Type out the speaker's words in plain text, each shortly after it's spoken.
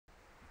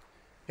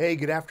Hey,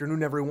 good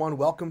afternoon, everyone.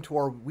 Welcome to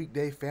our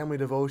weekday family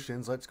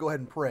devotions. Let's go ahead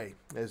and pray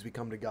as we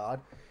come to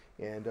God.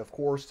 And of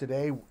course,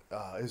 today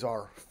is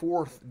our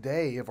fourth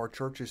day of our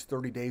church's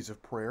 30 days of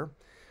prayer.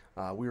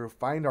 We will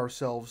find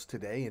ourselves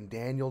today in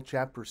Daniel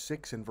chapter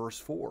 6 and verse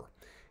 4.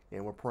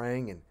 And we're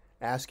praying and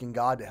asking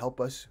God to help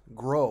us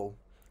grow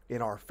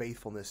in our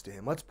faithfulness to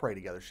Him. Let's pray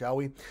together, shall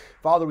we?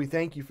 Father, we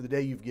thank you for the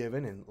day you've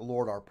given. And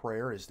Lord, our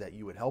prayer is that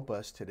you would help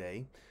us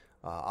today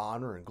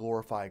honor and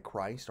glorify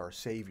Christ, our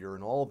Savior,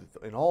 in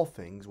all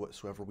things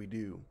whatsoever we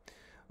do.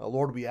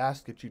 Lord, we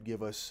ask that you'd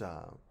give us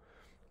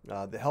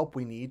the help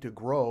we need to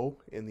grow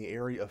in the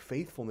area of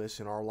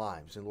faithfulness in our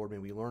lives. And Lord, may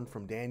we learn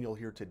from Daniel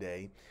here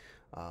today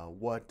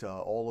what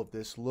all of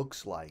this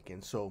looks like.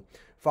 And so,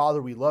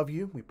 Father, we love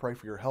you. We pray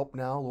for your help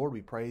now. Lord,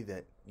 we pray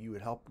that you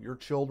would help your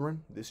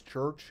children, this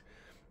church,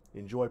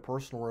 enjoy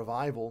personal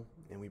revival.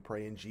 And we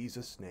pray in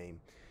Jesus'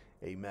 name,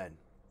 amen.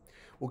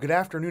 Well, good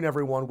afternoon,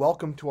 everyone.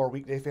 Welcome to our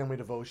weekday family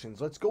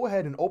devotions. Let's go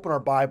ahead and open our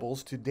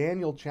Bibles to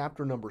Daniel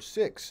chapter number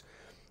 6.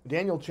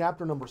 Daniel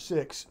chapter number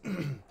 6.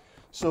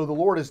 So the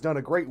Lord has done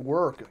a great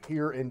work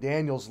here in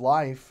Daniel's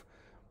life.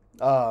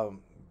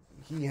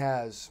 He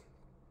has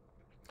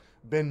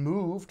been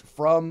moved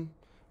from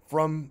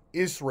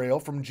Israel,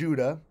 from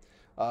Judah,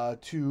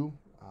 to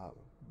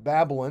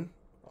Babylon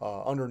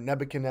under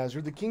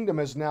Nebuchadnezzar. The kingdom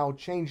has now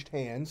changed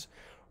hands,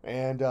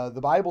 and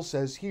the Bible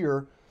says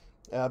here,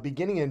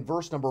 beginning in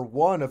verse number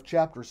 1 of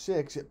chapter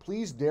 6, it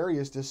pleased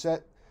Darius to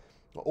set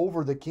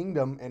over the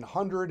kingdom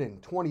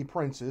 120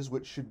 princes,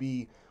 which should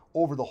be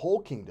over the whole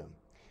kingdom,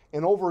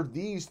 and over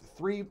these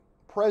 3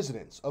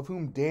 presidents, of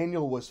whom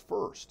Daniel was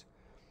first,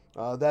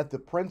 that the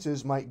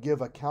princes might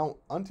give account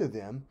unto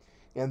them,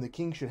 and the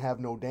king should have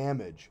no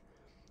damage.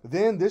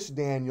 Then this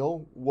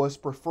Daniel was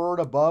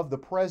preferred above the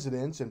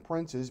presidents and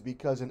princes,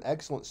 because an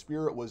excellent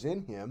spirit was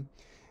in him,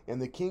 and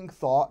the king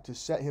thought to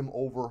set him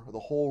over the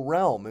whole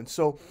realm. And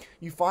so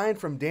you find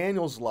from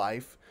Daniel's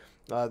life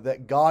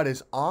that God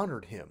has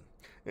honored him.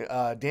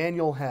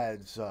 Daniel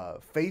has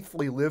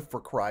faithfully lived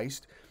for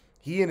Christ.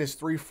 He and his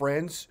 3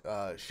 friends,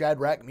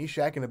 Shadrach,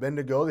 Meshach, and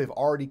Abednego, they've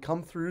already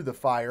come through the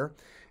fire,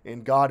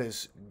 and God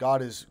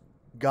has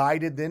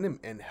guided them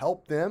and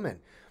helped them.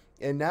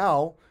 And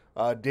now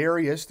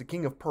Darius, the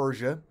king of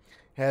Persia,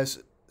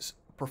 has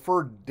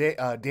preferred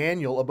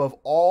Daniel above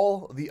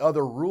all the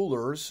other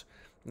rulers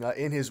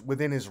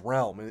within his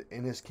realm,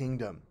 in his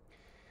kingdom.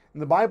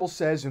 And the Bible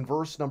says in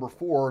verse number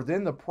 4,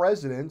 then the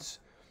presidents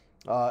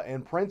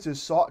and princes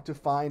sought to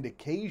find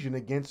occasion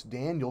against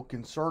Daniel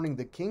concerning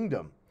the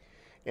kingdom.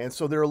 And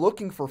so they're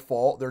looking for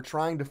fault. They're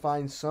trying to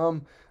find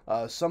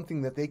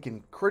something that they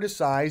can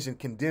criticize and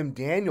condemn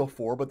Daniel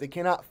for, but they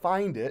cannot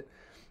find it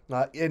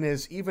in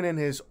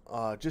his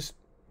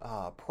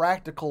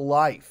practical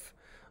life,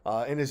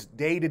 in his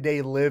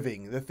day-to-day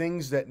living, the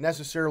things that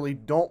necessarily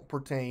don't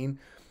pertain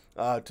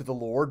to the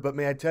Lord. But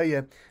may I tell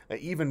you,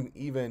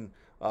 even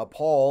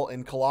Paul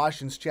in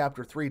Colossians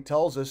chapter 3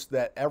 tells us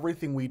that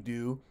everything we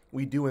do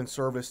in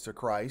service to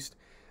Christ.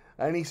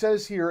 And he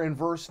says here in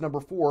verse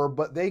number 4,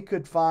 but they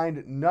could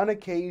find none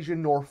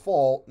occasion nor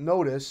fault,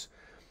 notice,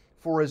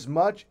 for as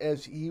much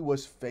as he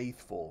was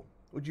faithful.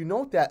 Would you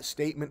note that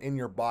statement in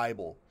your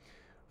Bible?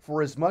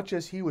 For as much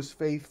as he was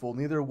faithful,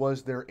 neither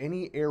was there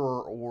any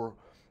error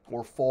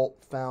or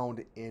fault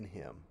found in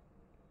him.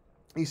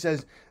 He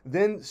says,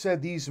 then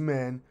said these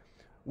men,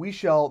 we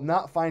shall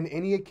not find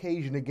any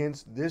occasion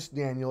against this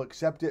Daniel,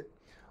 except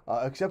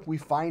we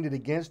find it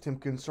against him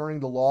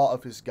concerning the law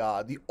of his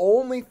God. The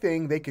only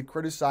thing they could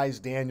criticize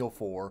Daniel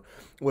for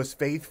was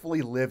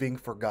faithfully living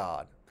for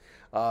God,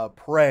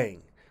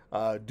 praying,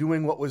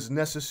 doing what was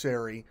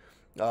necessary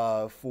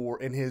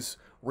in his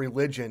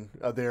religion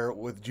there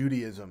with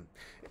Judaism.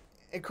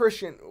 And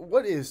Christian,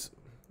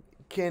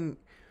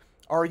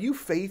 are you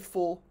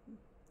faithful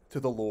to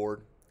the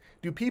Lord?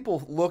 Do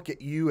people look at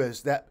you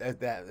as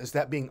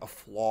that being a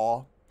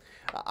flaw?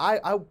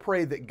 I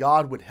pray that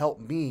God would help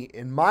me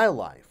in my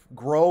life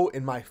grow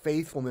in my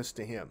faithfulness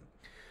to Him.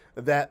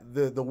 That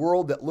the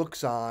world that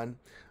looks on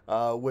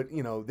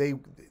they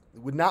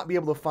would not be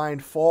able to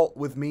find fault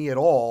with me at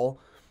all,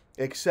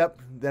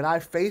 except that I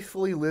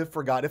faithfully live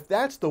for God. If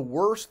that's the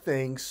worst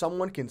thing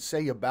someone can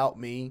say about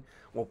me,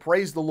 well,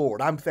 praise the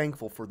Lord. I'm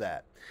thankful for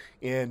that,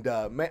 and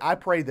I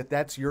pray that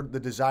that's the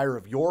desire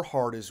of your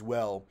heart as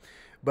well.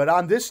 But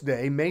on this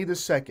day, May the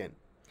 2nd,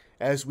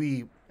 as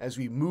we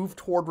move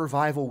toward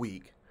Revival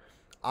Week,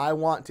 I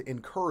want to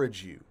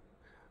encourage you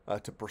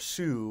to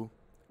pursue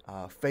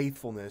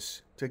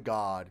faithfulness to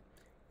God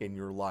in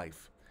your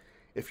life.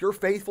 If you're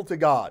faithful to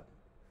God,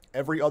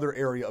 every other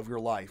area of your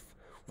life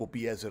will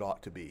be as it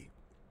ought to be.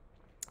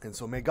 And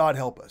so may God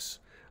help us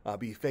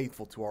be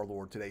faithful to our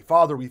Lord today.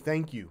 Father, we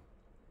thank you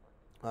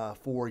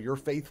for your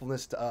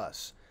faithfulness to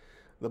us.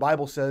 The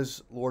Bible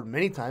says, Lord,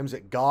 many times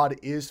that God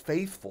is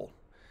faithful.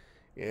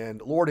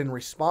 And Lord, in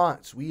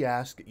response, we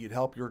ask that you'd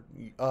help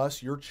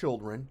us, your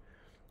children,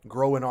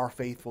 grow in our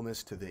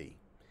faithfulness to Thee.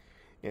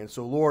 And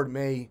so, Lord,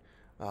 may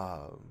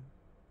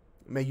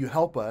you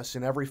help us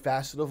in every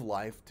facet of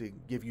life to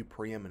give you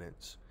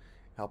preeminence.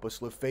 Help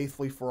us live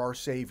faithfully for our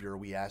Savior,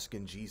 we ask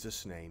in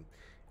Jesus' name.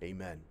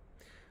 Amen.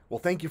 Well,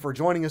 thank you for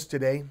joining us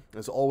today.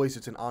 As always,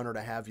 it's an honor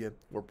to have you.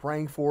 We're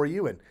praying for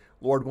you, and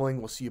Lord willing,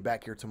 we'll see you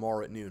back here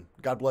tomorrow at noon.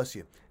 God bless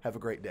you. Have a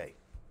great day.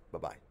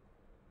 Bye-bye.